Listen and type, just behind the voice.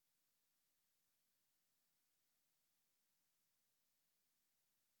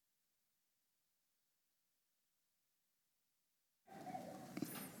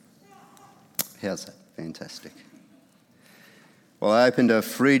How's that? Fantastic. Well, I opened a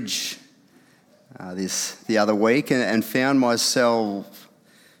fridge the other week and found myself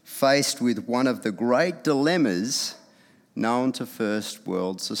faced with one of the great dilemmas known to first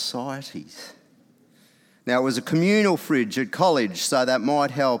world societies. Now, it was a communal fridge at college, so that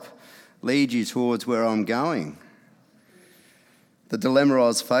might help lead you towards where I'm going. The dilemma I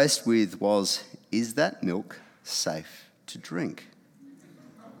was faced with was, is that milk safe to drink?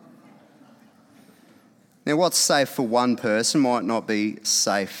 Now, what's safe for one person might not be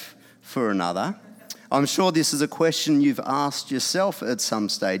safe for another. I'm sure this is a question you've asked yourself at some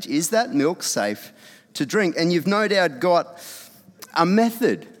stage. Is that milk safe to drink? And you've no doubt got a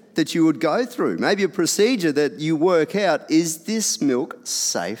method that you would go through, maybe a procedure that you work out, is this milk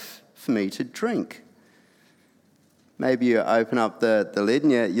safe for me to drink? Maybe you open up the lid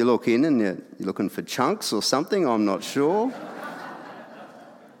and you look in and you're looking for chunks or something, I'm not sure.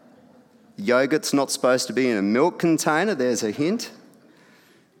 Yogurt's not supposed to be in a milk container, there's a hint.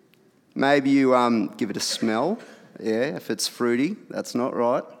 Maybe you give it a smell, if it's fruity, that's not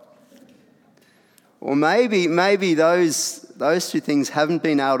right. Or maybe those two things haven't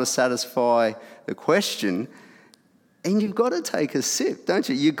been able to satisfy the question, and you've got to take a sip, don't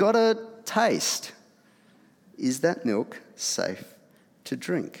you? You've got to taste. Is that milk safe to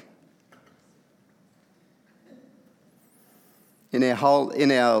drink? In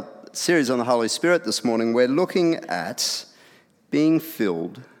our series on the Holy Spirit this morning, we're looking at being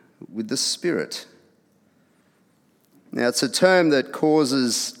filled with the Spirit. Now, it's a term that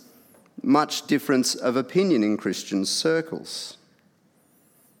causes much difference of opinion in Christian circles.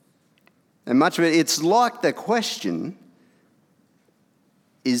 And much of it's like the question,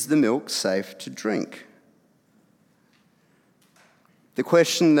 is the milk safe to drink? The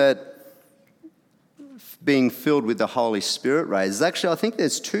question that being filled with the Holy Spirit raises, actually I think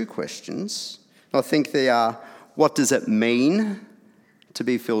there's two questions. I think they are, what does it mean to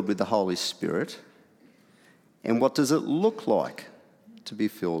be filled with the Holy Spirit? And what does it look like to be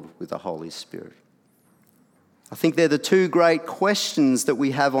filled with the Holy Spirit? I think they're the two great questions that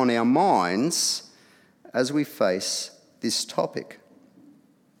we have on our minds as we face this topic.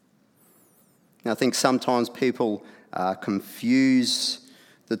 Now, I think sometimes people confuse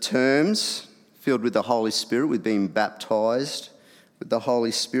the terms filled with the Holy Spirit with being baptised with the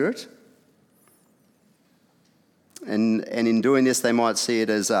Holy Spirit. And in doing this, they might see it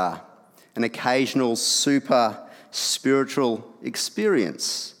as an occasional super spiritual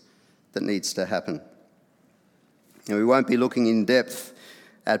experience that needs to happen. Now, we won't be looking in depth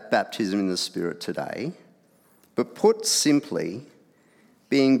at baptism in the Spirit today, but put simply,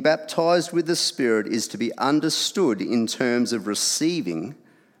 being baptised with the Spirit is to be understood in terms of receiving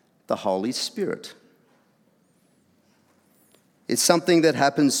the Holy Spirit. It's something that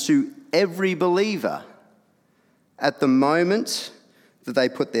happens to every believer at the moment that they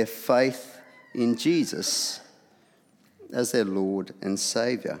put their faith in Jesus as their Lord and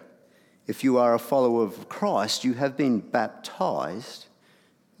Saviour. If you are a follower of Christ, you have been baptised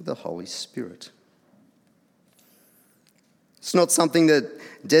with the Holy Spirit. It's not something that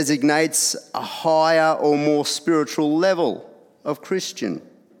designates a higher or more spiritual level of Christian.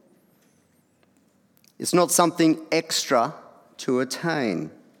 It's not something extra to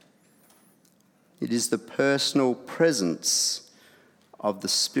attain. It is the personal presence of the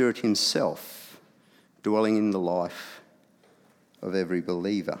Spirit Himself dwelling in the life of every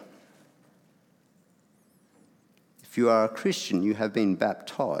believer. If you are a Christian, you have been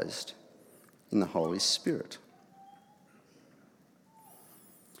baptised in the Holy Spirit.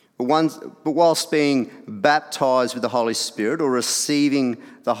 But whilst being baptised with the Holy Spirit or receiving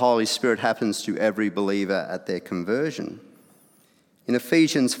the Holy Spirit happens to every believer at their conversion, in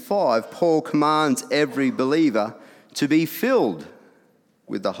Ephesians 5, Paul commands every believer to be filled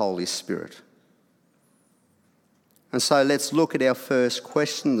with the Holy Spirit. And so let's look at our first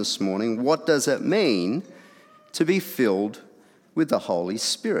question this morning. What does it mean to be filled with the Holy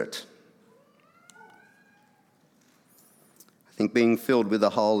Spirit? I think being filled with the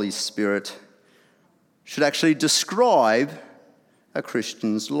Holy Spirit should actually describe a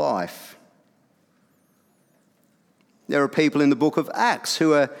Christian's life. There are people in the book of Acts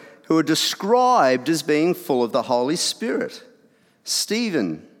who are described as being full of the Holy Spirit.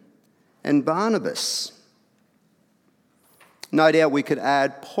 Stephen and Barnabas. No doubt we could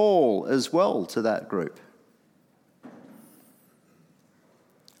add Paul as well to that group.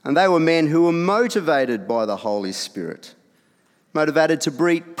 And they were men who were motivated by the Holy Spirit, motivated to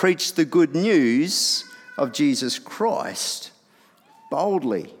preach the good news of Jesus Christ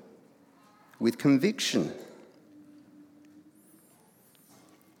boldly, with conviction.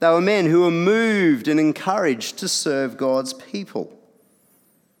 They were men who were moved and encouraged to serve God's people.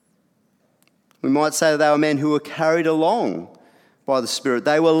 We might say that they were men who were carried along by the Spirit.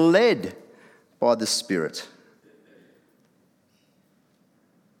 They were led by the Spirit.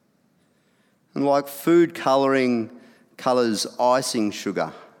 And like food colouring colours icing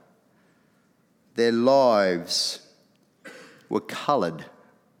sugar, their lives were coloured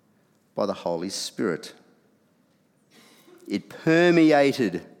by the Holy Spirit. It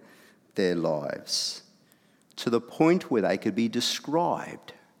permeated their lives to the point where they could be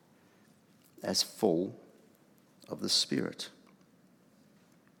described as full of the Spirit.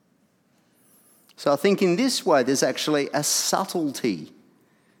 So I think in this way there's actually a subtlety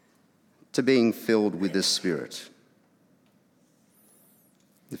to being filled with the Spirit.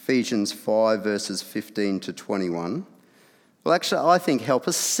 Ephesians 5 verses 15 to 21 will actually, I think, help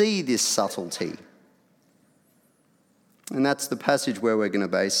us see this subtlety. And that's the passage where we're going to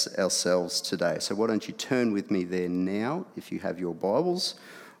base ourselves today. So why don't you turn with me there now, if you have your Bibles,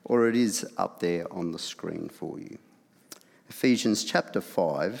 or it is up there on the screen for you. Ephesians chapter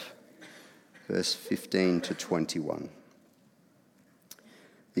 5, verse 15 to 21.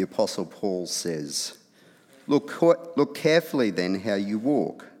 The Apostle Paul says, Look carefully then how you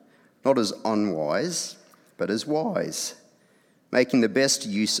walk, not as unwise, but as wise, making the best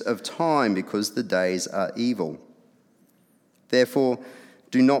use of time because the days are evil. Therefore,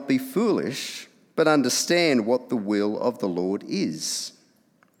 do not be foolish, but understand what the will of the Lord is.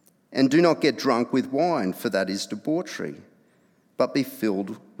 And do not get drunk with wine, for that is debauchery, but be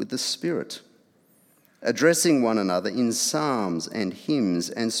filled with the Spirit, addressing one another in psalms and hymns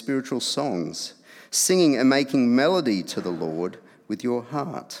and spiritual songs, singing and making melody to the Lord with your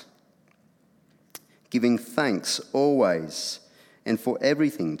heart, giving thanks always and for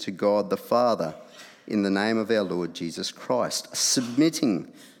everything to God the Father in the name of our Lord Jesus Christ,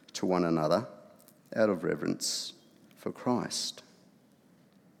 submitting to one another out of reverence for Christ.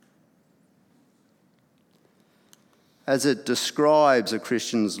 As it describes a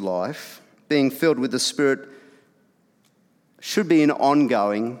Christian's life, being filled with the Spirit should be an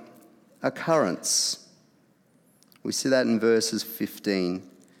ongoing occurrence. We see that in verses 15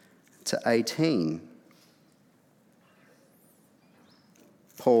 to 18.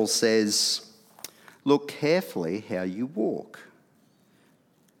 Paul says, look carefully how you walk.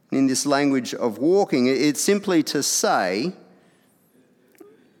 In this language of walking, it's simply to say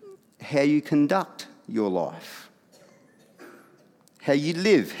how you conduct your life, how you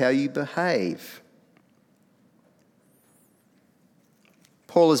live, how you behave.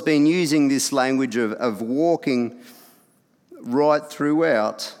 Paul has been using this language of walking right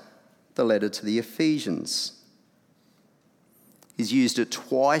throughout the letter to the Ephesians. He's used it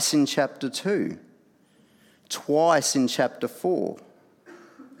twice in chapter 2, twice in chapter 4.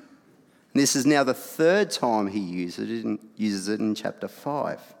 And this is now the third time he uses it in chapter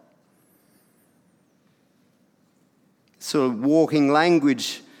 5. Sort of walking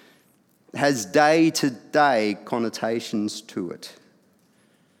language has day-to-day connotations to it.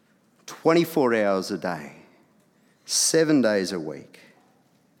 24 hours a day, 7 days a week.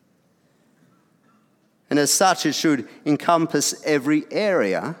 And as such, it should encompass every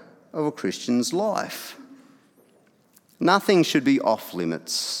area of a Christian's life. Nothing should be off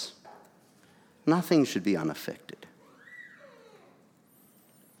limits. Nothing should be unaffected.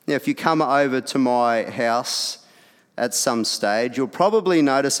 Now, if you come over to my house at some stage, you'll probably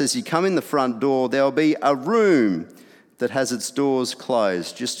notice as you come in the front door, there'll be a room that has its doors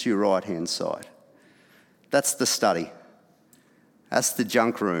closed just to your right-hand side. That's the study. That's the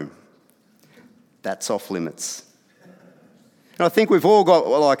junk room. That's off limits. And I think we've all got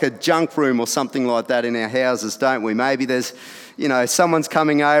like a junk room or something like that in our houses, don't we? Maybe there's, someone's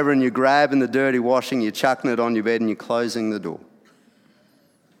coming over and you're grabbing the dirty washing, you're chucking it on your bed and you're closing the door.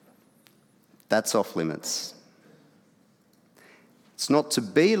 That's off limits. It's not to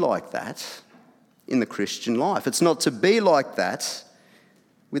be like that in the Christian life. It's not to be like that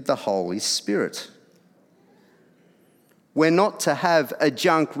with the Holy Spirit. We're not to have a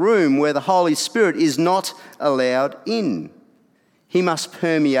junk room where the Holy Spirit is not allowed in. He must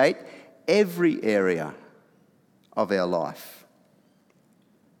permeate every area of our life.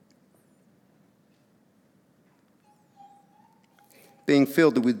 Being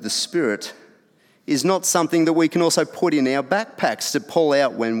filled with the Spirit is not something that we can also put in our backpacks to pull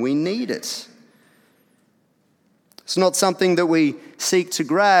out when we need it. It's not something that we seek to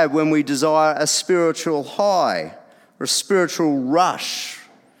grab when we desire a spiritual high or a spiritual rush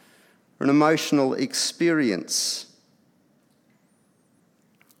or an emotional experience.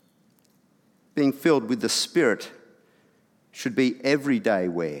 Being filled with the Spirit should be everyday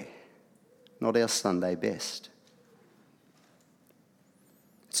wear, not our Sunday best.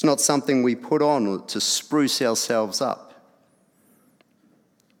 It's not something we put on to spruce ourselves up.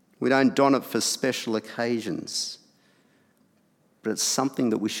 We don't don it for special occasions, but it's something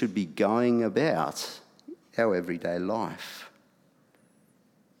that we should be going about our everyday life.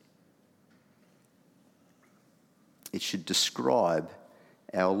 It should describe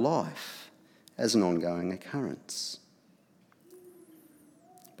our life as an ongoing occurrence.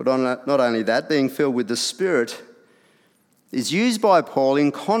 But not only that, being filled with the Spirit is used by Paul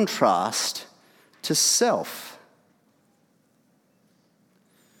in contrast to self.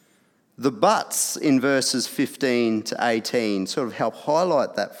 The buts in verses 15 to 18 sort of help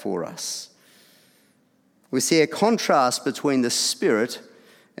highlight that for us. We see a contrast between the Spirit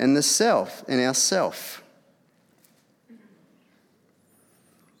and the self, and ourself.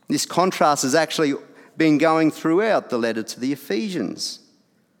 This contrast has actually been going throughout the letter to the Ephesians.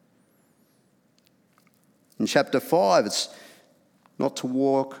 In chapter 5, it's not to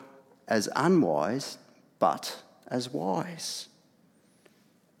walk as unwise, but as wise.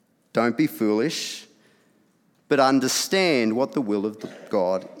 Don't be foolish, but understand what the will of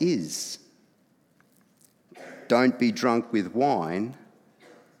God is. Don't be drunk with wine,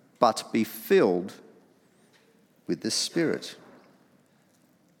 but be filled with the Spirit.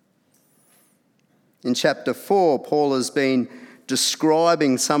 In chapter 4, Paul has been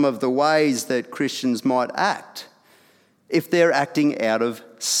describing some of the ways that Christians might act if they're acting out of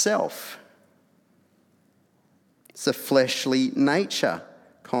self. It's a fleshly nature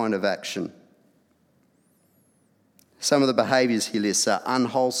kind of action. Some of the behaviours he lists are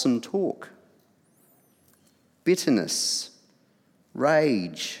unwholesome talk, bitterness,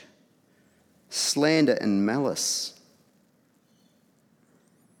 rage, slander and malice.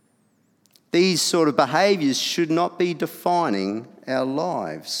 These sort of behaviours should not be defining our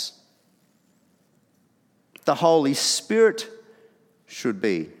lives. The Holy Spirit should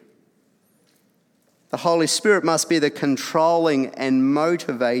be. The Holy Spirit must be the controlling and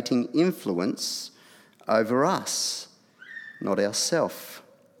motivating influence over us, not ourselves.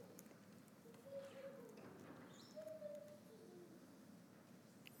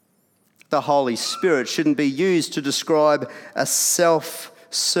 The Holy Spirit shouldn't be used to describe a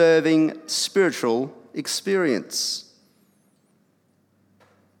self-serving spiritual experience.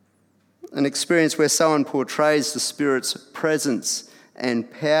 An experience where someone portrays the Spirit's presence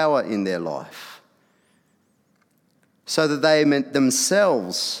and power in their life, so that they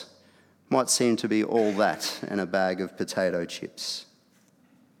themselves might seem to be all that and a bag of potato chips.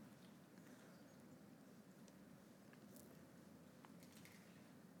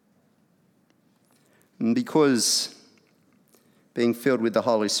 And because being filled with the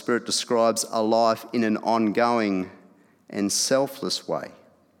Holy Spirit describes a life in an ongoing and selfless way,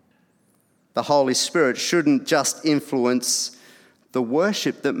 the Holy Spirit shouldn't just influence the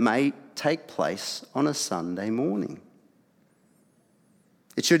worship that may take place on a Sunday morning.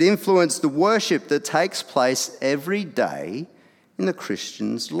 It should influence the worship that takes place every day in the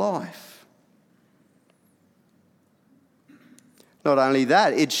Christian's life. Not only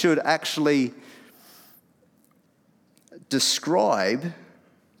that, it should actually describe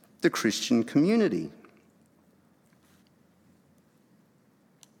the Christian community.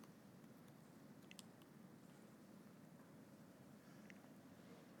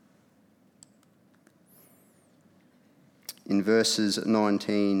 In verses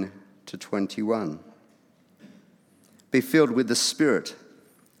 19 to 21. Be filled with the Spirit,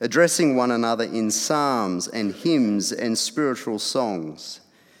 addressing one another in psalms and hymns and spiritual songs,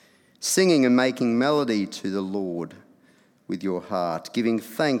 singing and making melody to the Lord with your heart, giving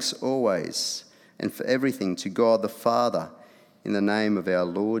thanks always and for everything to God the Father in the name of our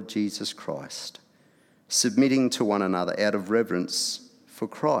Lord Jesus Christ, submitting to one another out of reverence for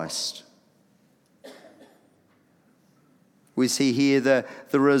Christ. We see here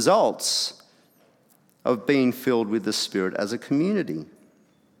the results of being filled with the Spirit as a community.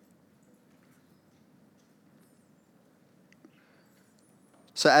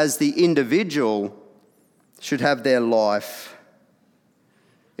 So as the individual should have their life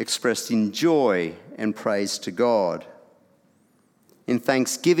expressed in joy and praise to God, in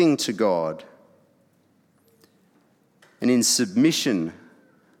thanksgiving to God, and in submission,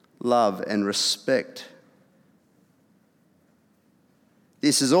 love and respect.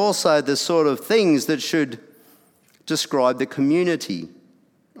 This is also the sort of things that should describe the community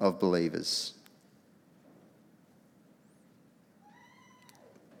of believers.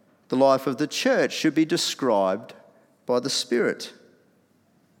 The life of the church should be described by the Spirit.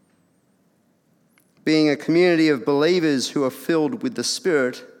 Being a community of believers who are filled with the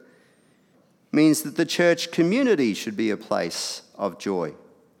Spirit means that the church community should be a place of joy.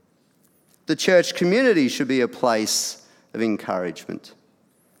 The church community should be a place of encouragement.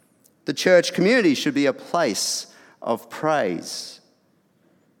 The church community should be a place of praise.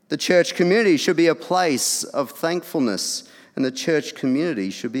 The church community should be a place of thankfulness, and the church community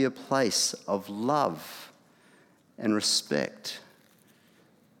should be a place of love and respect,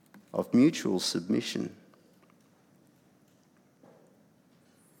 of mutual submission.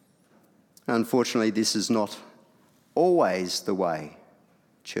 Unfortunately, this is not always the way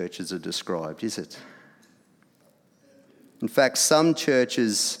churches are described, is it? In fact, some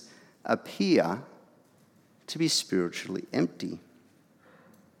churches appear to be spiritually empty.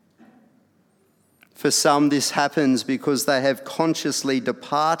 For some, this happens because they have consciously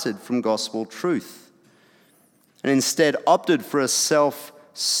departed from gospel truth and instead opted for a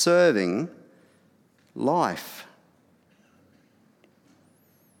self-serving life.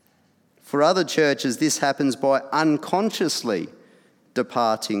 For other churches, this happens by unconsciously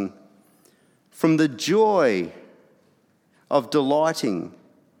departing from the joy of delighting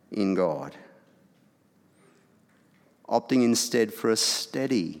in God, opting instead for a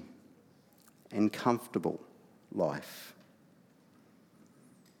steady and comfortable life.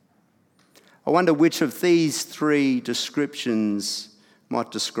 I wonder which of these three descriptions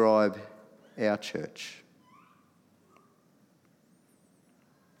might describe our church.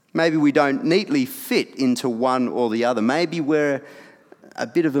 Maybe we don't neatly fit into one or the other. Maybe we're a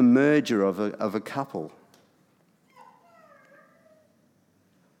bit of a merger of a couple.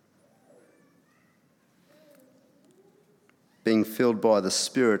 Being filled by the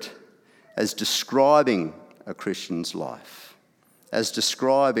Spirit as describing a Christian's life, as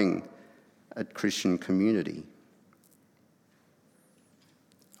describing a Christian community,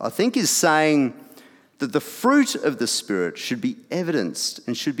 I think is saying that the fruit of the Spirit should be evidenced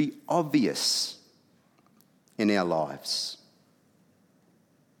and should be obvious in our lives.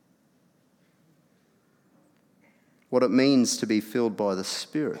 What it means to be filled by the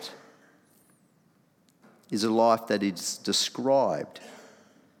Spirit is a life that is described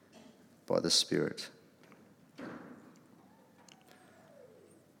by the Spirit.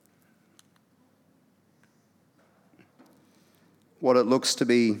 What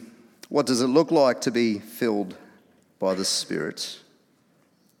does it look like to be filled by the Spirit?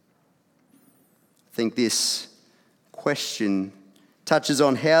 I think this question touches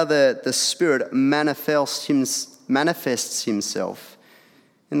on how the Spirit manifests himself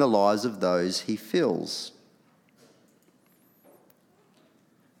in the lives of those he fills.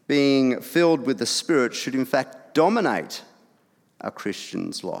 Being filled with the Spirit should in fact dominate a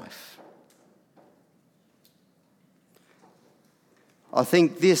Christian's life. I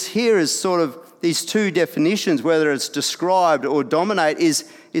think this here is sort of these two definitions, whether it's described or dominate, is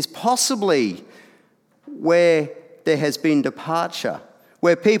possibly where there has been departure,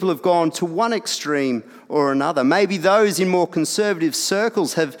 where people have gone to one extreme or another. Maybe those in more conservative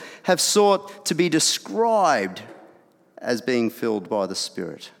circles have sought to be described as being filled by the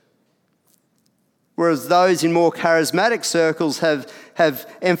Spirit, whereas those in more charismatic circles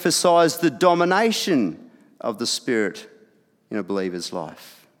have emphasised the domination of the Spirit in a believer's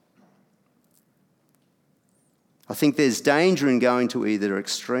life. I think there's danger in going to either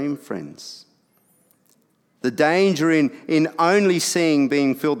extreme, friends. The danger in only seeing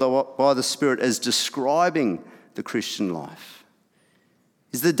being filled by the Spirit as describing the Christian life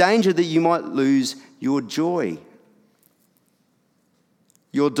is the danger that you might lose your joy,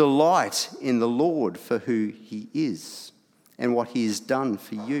 your delight in the Lord for who he is and what he has done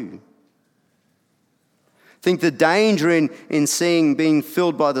for you. I think the danger in seeing being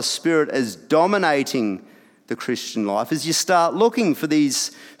filled by the Spirit as dominating the Christian life is you start looking for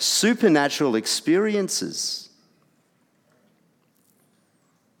these supernatural experiences.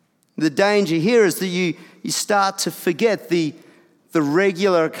 The danger here is that you start to forget the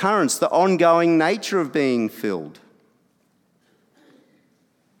regular occurrence, the ongoing nature of being filled.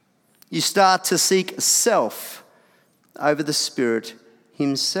 You start to seek self over the Spirit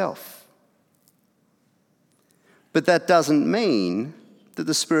himself. But that doesn't mean that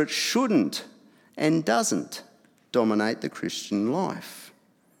the Spirit shouldn't and doesn't dominate the Christian life.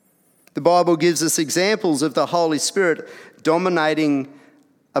 The Bible gives us examples of the Holy Spirit dominating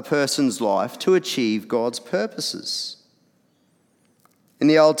a person's life to achieve God's purposes. In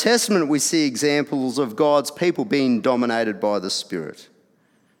the Old Testament, we see examples of God's people being dominated by the Spirit.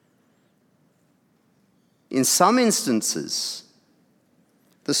 In some instances,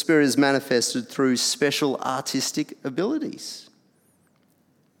 the Spirit is manifested through special artistic abilities.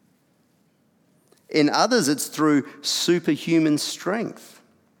 In others, it's through superhuman strength.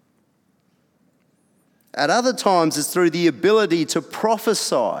 At other times, it's through the ability to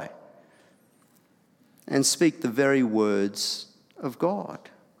prophesy and speak the very words of God.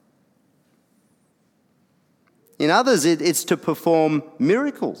 In others, it's to perform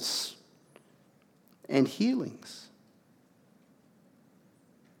miracles and healings.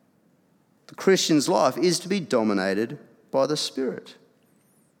 The Christian's life is to be dominated by the Spirit.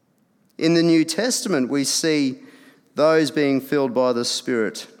 In the New Testament, we see those being filled by the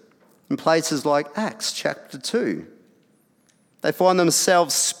Spirit in places like Acts chapter 2. They find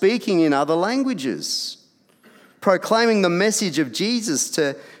themselves speaking in other languages, proclaiming the message of Jesus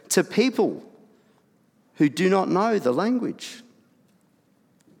to people who do not know the language.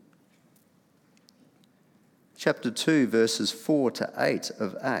 Chapter 2, verses 4 to 8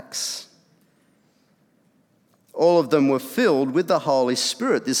 of Acts. All of them were filled with the Holy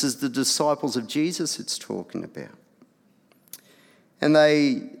Spirit. This is the disciples of Jesus it's talking about. And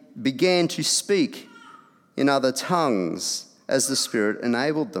they began to speak in other tongues as the Spirit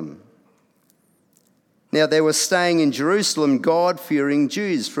enabled them. Now there were staying in Jerusalem God-fearing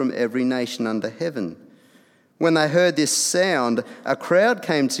Jews from every nation under heaven. When they heard this sound, a crowd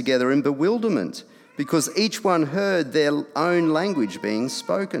came together in bewilderment because each one heard their own language being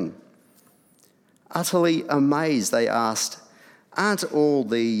spoken. Utterly amazed, they asked, "Aren't all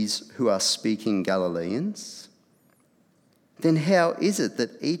these who are speaking Galileans? Then how is it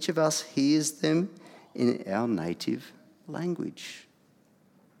that each of us hears them in our native language?"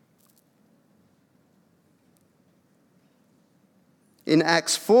 In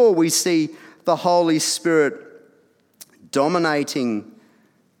Acts 4, we see the Holy Spirit dominating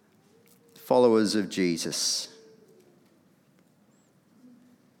followers of Jesus.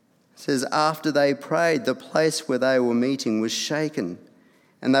 It says, after they prayed, the place where they were meeting was shaken,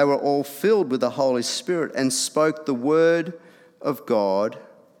 and they were all filled with the Holy Spirit and spoke the word of God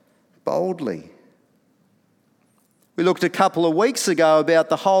boldly. We looked a couple of weeks ago about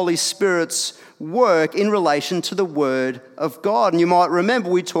the Holy Spirit's work in relation to the Word of God. And you might remember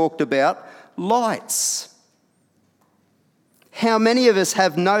we talked about lights. How many of us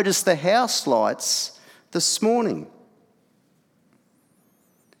have noticed the house lights this morning?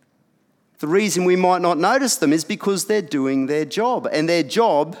 The reason we might not notice them is because they're doing their job, and their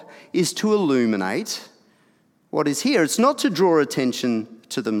job is to illuminate what is here. It's not to draw attention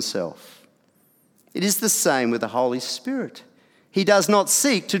to themselves. It is the same with the Holy Spirit. He does not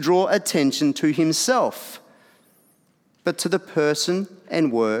seek to draw attention to himself, but to the person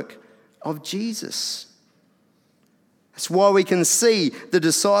and work of Jesus. That's why we can see the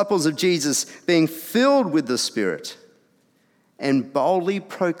disciples of Jesus being filled with the Spirit and boldly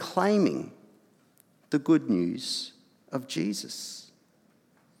proclaiming the good news of Jesus.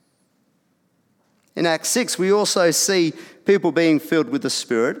 In Acts 6, we also see people being filled with the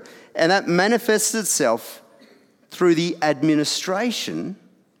Spirit, and that manifests itself through the administration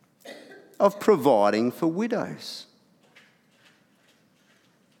of providing for widows.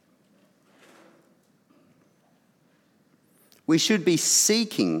 We should be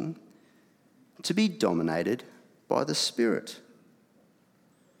seeking to be dominated by the Spirit.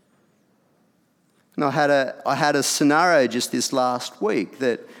 And I had a scenario just this last week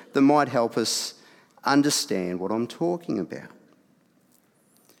that might help us understand what I'm talking about.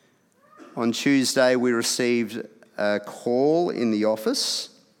 On Tuesday, we received a call in the office.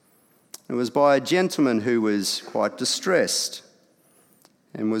 It was by a gentleman who was quite distressed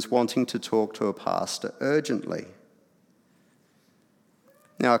and was wanting to talk to a pastor urgently.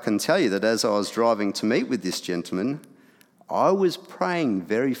 Now, I can tell you that as I was driving to meet with this gentleman, I was praying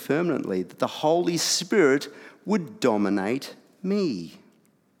very fervently that the Holy Spirit would dominate me.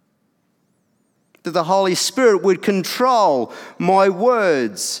 That the Holy Spirit would control my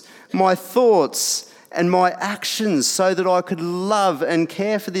words, my thoughts, and my actions so that I could love and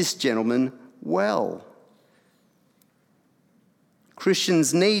care for this gentleman well.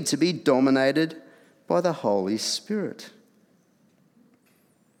 Christians need to be dominated by the Holy Spirit.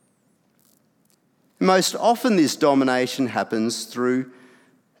 Most often this domination happens through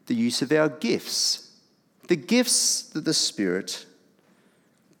the use of our gifts, the gifts that the Spirit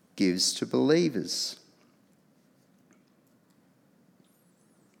gives to believers.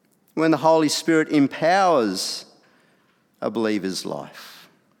 When the Holy Spirit empowers a believer's life,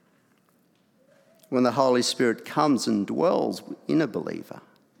 when the Holy Spirit comes and dwells in a believer,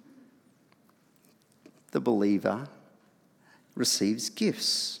 the believer receives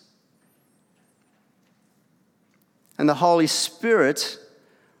gifts. And the Holy Spirit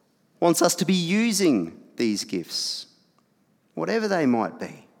wants us to be using these gifts, whatever they might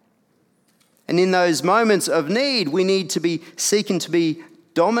be. And in those moments of need, we need to be seeking to be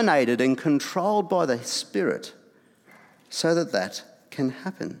dominated and controlled by the Spirit so that that can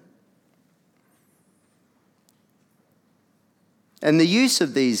happen. And the use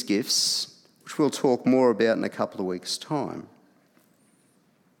of these gifts, which we'll talk more about in a couple of weeks' time,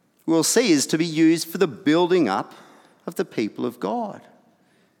 we'll see is to be used for the building up of the people of God.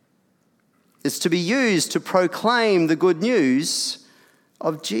 It's to be used to proclaim the good news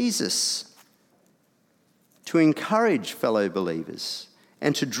of Jesus, to encourage fellow believers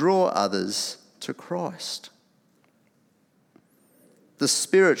and to draw others to Christ. The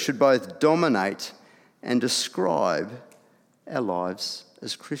Spirit should both dominate and describe our lives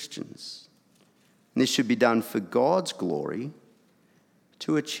as Christians. And this should be done for God's glory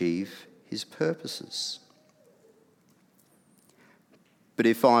to achieve his purposes. But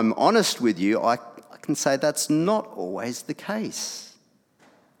if I'm honest with you, I can say that's not always the case.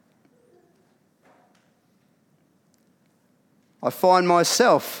 I find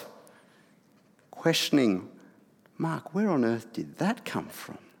myself questioning, Mark, where on earth did that come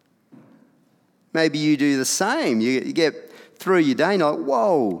from? Maybe you do the same. You get through your day and you're like,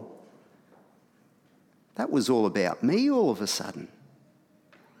 whoa, that was all about me all of a sudden.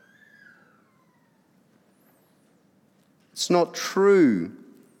 It's not true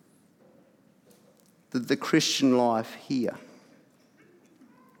that the Christian life here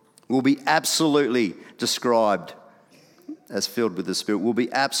will be absolutely described as filled with the Spirit, will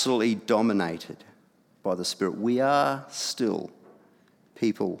be absolutely dominated by the Spirit. We are still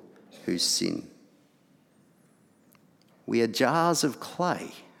people who sin. We are jars of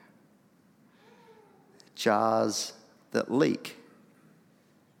clay, jars that leak.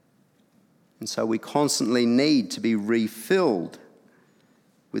 And so we constantly need to be refilled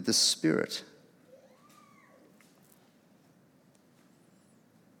with the Spirit.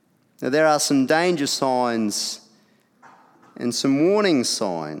 Now, there are some danger signs and some warning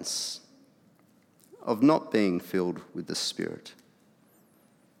signs of not being filled with the Spirit.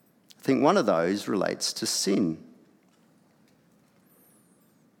 I think one of those relates to sin.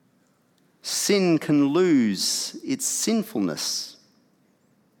 Sin can lose its sinfulness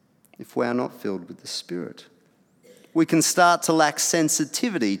if we are not filled with the Spirit. We can start to lack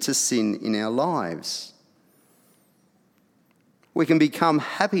sensitivity to sin in our lives. We can become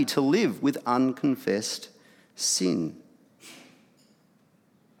happy to live with unconfessed sin.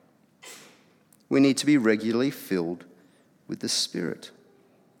 We need to be regularly filled with the Spirit.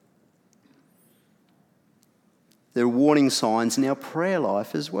 There are warning signs in our prayer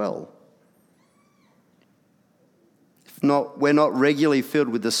life as well. If we're not regularly filled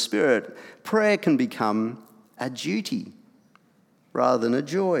with the Spirit, prayer can become a duty rather than a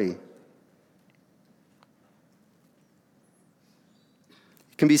joy.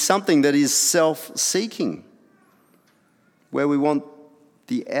 It can be something that is self-seeking, where we want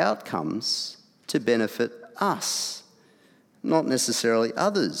the outcomes to benefit us, not necessarily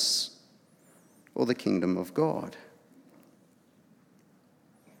others or the kingdom of God.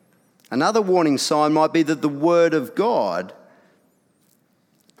 Another warning sign might be that the Word of God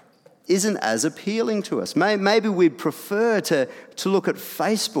isn't as appealing to us. Maybe we'd prefer to look at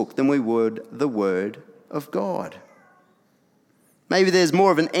Facebook than we would the Word of God. Maybe there's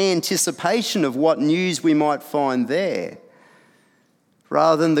more of an anticipation of what news we might find there,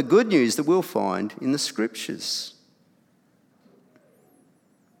 rather than the good news that we'll find in the Scriptures.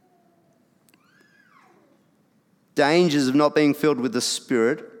 Dangers of not being filled with the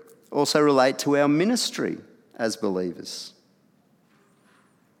Spirit also relate to our ministry as believers.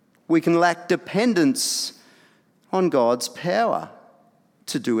 We can lack dependence on God's power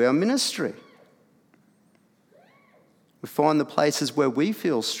to do our ministry. We find the places where we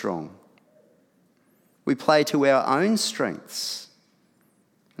feel strong. We play to our own strengths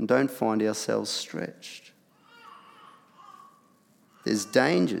and don't find ourselves stretched. There's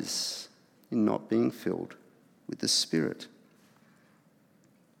dangers in not being filled with the Spirit.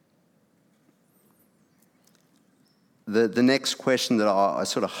 The next question that I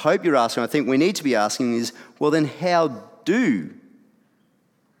sort of hope you're asking, I think we need to be asking is, well then how do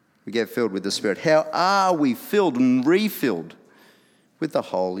we get filled with the Spirit? How are we filled and refilled with the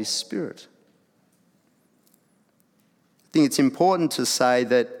Holy Spirit? I think it's important to say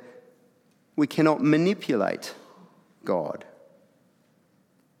that we cannot manipulate God.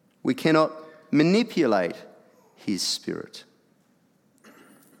 We cannot manipulate His Spirit.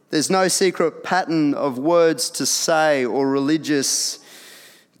 There's no secret pattern of words to say or religious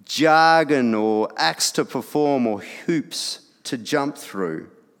jargon or acts to perform or hoops to jump through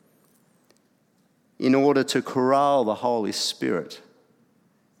in order to corral the Holy Spirit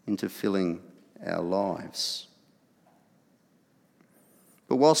into filling our lives.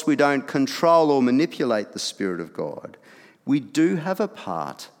 But whilst we don't control or manipulate the Spirit of God, we do have a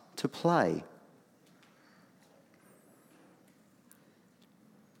part to play.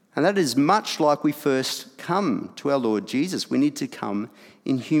 And that is much like we first come to our Lord Jesus. We need to come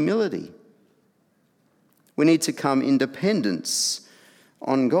in humility. We need to come in dependence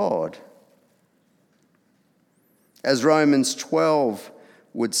on God. As Romans 12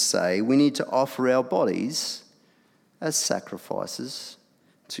 would say, we need to offer our bodies as sacrifices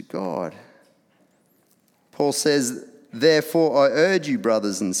to God. Paul says, "Therefore I urge you,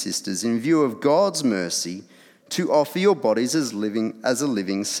 brothers and sisters, in view of God's mercy, to offer your bodies as a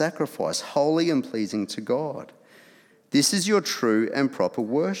living sacrifice, holy and pleasing to God. This is your true and proper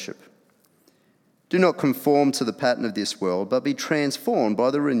worship. Do not conform to the pattern of this world, but be transformed by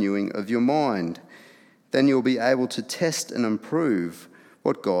the renewing of your mind. Then you'll be able to test and approve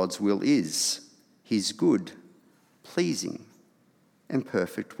what God's will is, his good, pleasing, and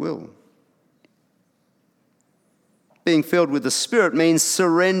perfect will." Being filled with the Spirit means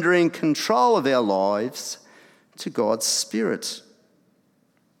surrendering control of our lives to God's Spirit.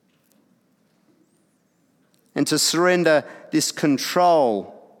 And to surrender this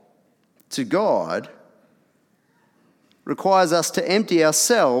control to God requires us to empty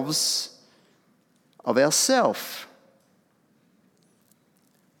ourselves of ourself.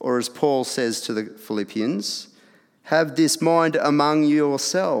 Or as Paul says to the Philippians, "Have this mind among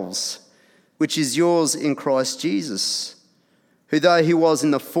yourselves, which is yours in Christ Jesus, who though he was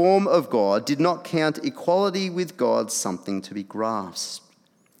in the form of God, did not count equality with God something to be grasped,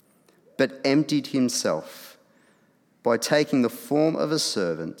 but emptied himself by taking the form of a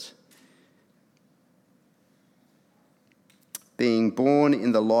servant, being born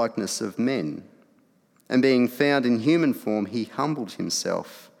in the likeness of men, and being found in human form, he humbled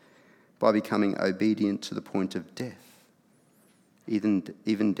himself by becoming obedient to the point of death,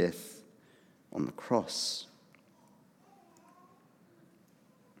 even death on the cross."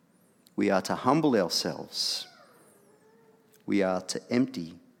 We are to humble ourselves. We are to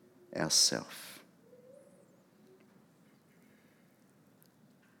empty ourselves.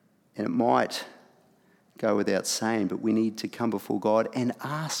 And it might go without saying, but we need to come before God and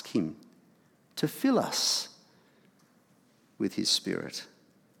ask him to fill us with his Spirit.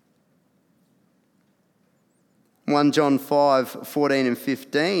 1 John 5:14 and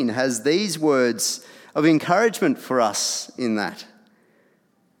 15 has these words of encouragement for us in that.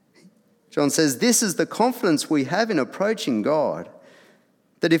 John says, "This is the confidence we have in approaching God,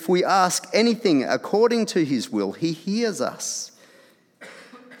 that if we ask anything according to his will, he hears us.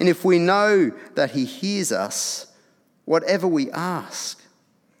 And if we know that he hears us, whatever we ask,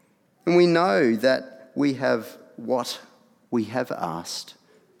 and we know that we have what we have asked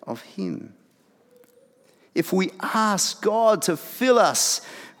of him." If we ask God to fill us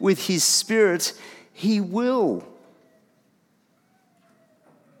with his Spirit, he will.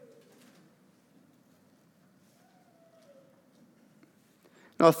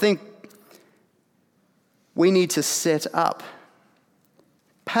 Now, I think we need to set up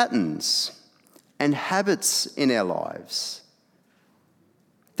patterns and habits in our lives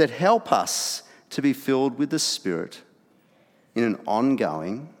that help us to be filled with the Spirit in an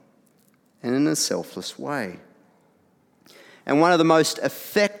ongoing and in a selfless way. And one of the most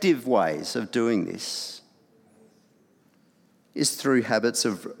effective ways of doing this is through habits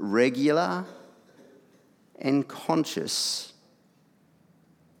of regular and conscious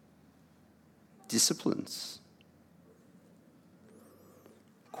disciplines.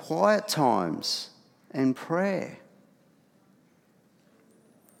 Quiet times and prayer.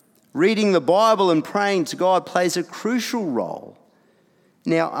 Reading the Bible and praying to God plays a crucial role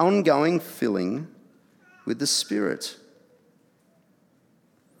in our ongoing filling with the Spirit.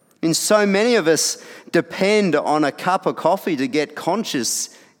 And so many of us depend on a cup of coffee to get conscious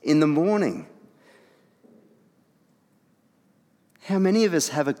in the morning. How many of us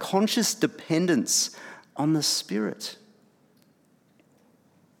have a conscious dependence on the Spirit?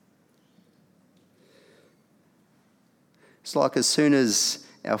 It's like as soon as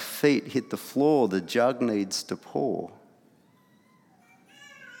our feet hit the floor, the jug needs to pour.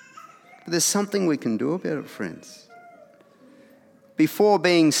 But there's something we can do about it, friends. Before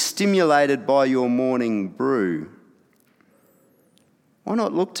being stimulated by your morning brew, why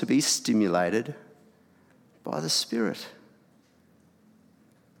not look to be stimulated by the Spirit?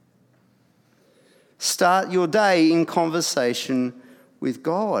 Start your day in conversation with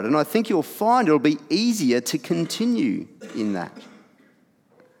God, and I think you'll find it'll be easier to continue in that.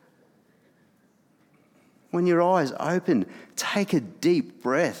 When your eyes open, take a deep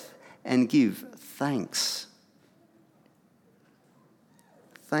breath and give thanks.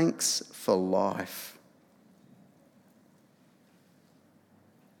 Thanks for life.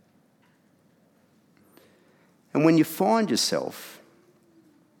 And when you find yourself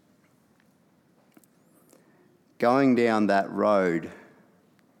going down that road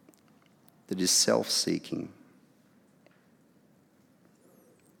that is self-seeking,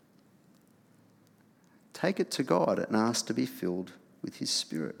 take it to God and ask to be filled with His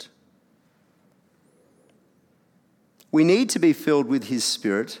Spirit. We need to be filled with His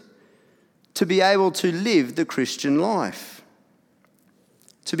Spirit to be able to live the Christian life,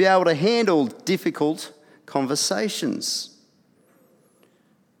 to be able to handle difficult conversations,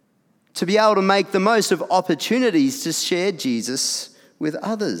 to be able to make the most of opportunities to share Jesus with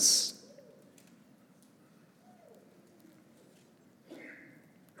others.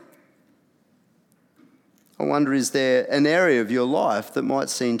 I wonder, is there an area of your life that might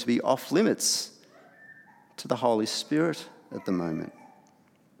seem to be off limits to the Holy Spirit at the moment?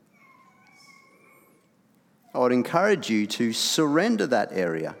 I would encourage you to surrender that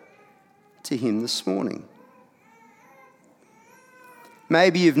area to Him this morning.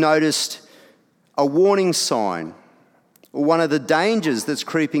 Maybe you've noticed a warning sign or one of the dangers that's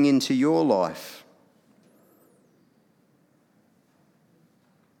creeping into your life.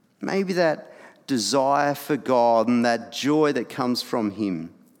 Maybe that desire for God and that joy that comes from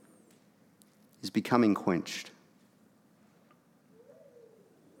Him is becoming quenched.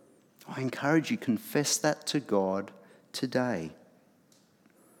 I encourage you, confess that to God today.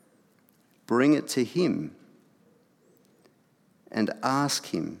 Bring it to Him and ask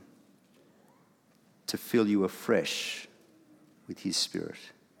Him to fill you afresh with His Spirit.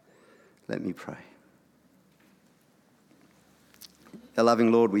 Let me pray. Our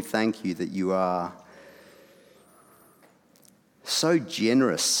loving Lord, we thank You that You are so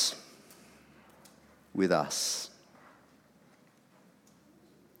generous with us,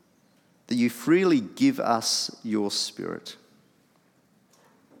 that You freely give us Your Spirit.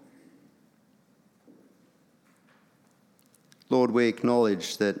 Lord, we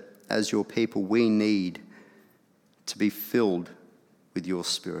acknowledge that as Your people, we need to be filled with Your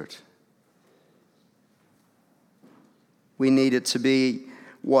Spirit. We need it to be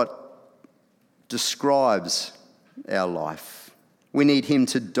what describes our life. We need Him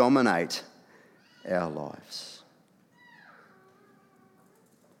to dominate our lives.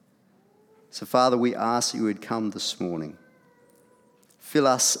 So, Father, we ask that You would come this morning. Fill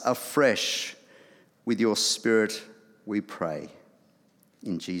us afresh with Your Spirit, we pray.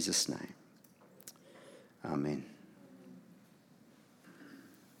 In Jesus' name. Amen.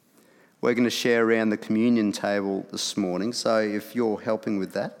 We're going to share around the communion table this morning. So if you're helping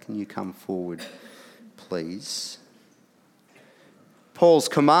with that, can you come forward, please? Paul's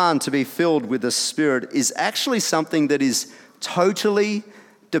command to be filled with the Spirit is actually something that is totally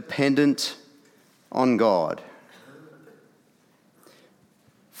dependent on God.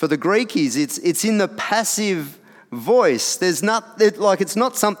 For the Greekies, it's in the passive voice. It's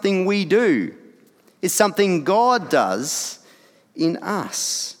not something we do. It's something God does in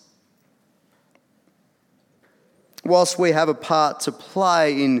us. Whilst we have a part to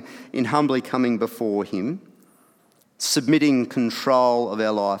play in humbly coming before Him, submitting control of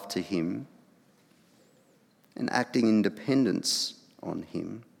our life to Him, and acting in dependence on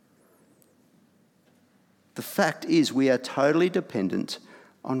Him, the fact is we are totally dependent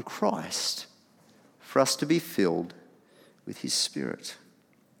on Christ for us to be filled with His Spirit.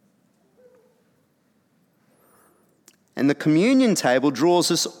 And the communion table draws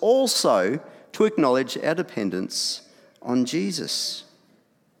us also to acknowledge our dependence on Jesus.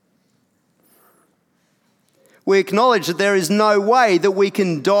 We acknowledge that there is no way that we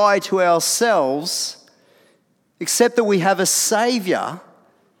can die to ourselves except that we have a Saviour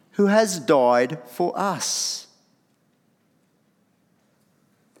who has died for us.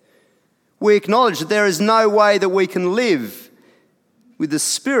 We acknowledge that there is no way that we can live with the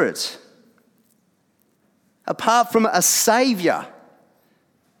Spirit apart from a Saviour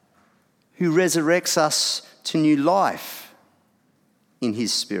who resurrects us to new life in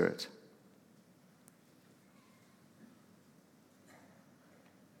His Spirit.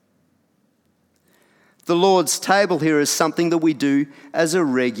 The Lord's table here is something that we do as a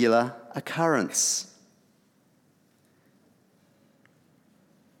regular occurrence.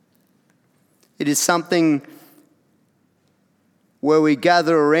 It is something where we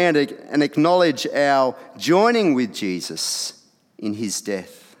gather around it and acknowledge our joining with Jesus in His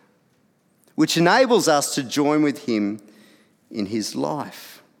death, which enables us to join with Him in His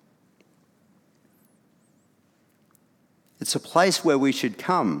life. It's a place where we should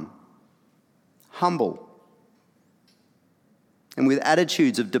come humble, and with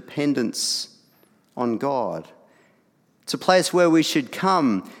attitudes of dependence on God. It's a place where we should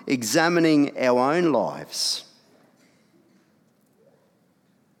come examining our own lives,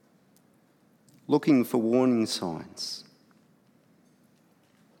 looking for warning signs,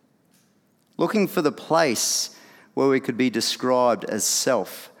 looking for the place where we could be described as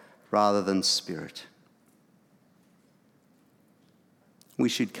self rather than spirit. We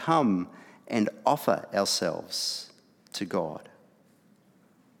should come and offer ourselves to God.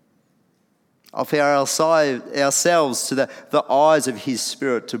 Offer ourselves to the eyes of his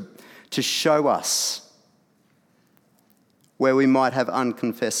Spirit to show us where we might have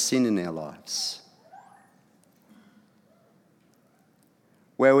unconfessed sin in our lives,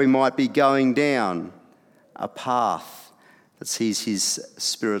 where we might be going down a path that sees his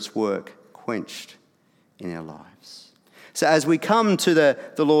Spirit's work quenched in our lives. So as we come to the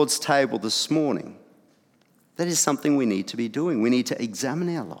Lord's table this morning, that is something we need to be doing. We need to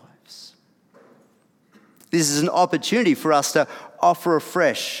examine our lives. This is an opportunity for us to offer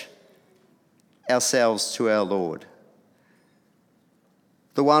afresh ourselves to our Lord,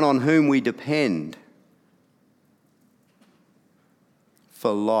 the one on whom we depend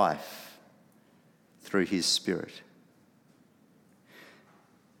for life through his Spirit.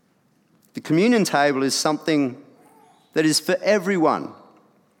 The communion table is something that is for everyone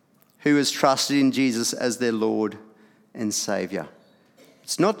who has trusted in Jesus as their Lord and Saviour.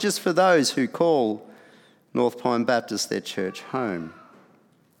 It's not just for those who call North Pine Baptist their church home.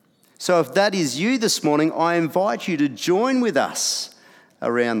 So if that is you this morning, I invite you to join with us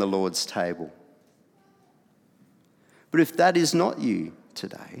around the Lord's table. But if that is not you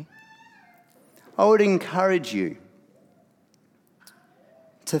today, I would encourage you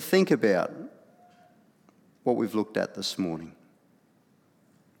to think about what we've looked at this morning.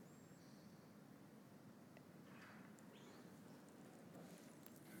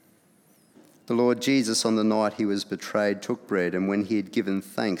 The Lord Jesus, on the night he was betrayed, took bread, and when he had given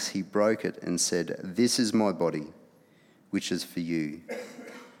thanks, he broke it and said, "This is my body, which is for you.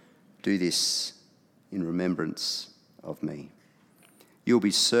 Do this in remembrance of me." You'll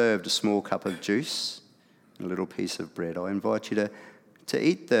be served a small cup of juice and a little piece of bread. I invite you to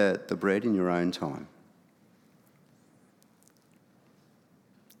eat the bread in your own time.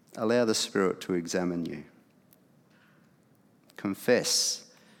 Allow the Spirit to examine you. Confess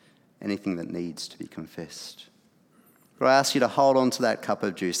anything that needs to be confessed. But I ask you to hold on to that cup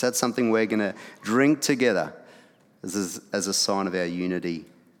of juice. That's something we're going to drink together as a sign of our unity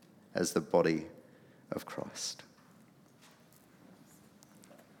as the body of Christ.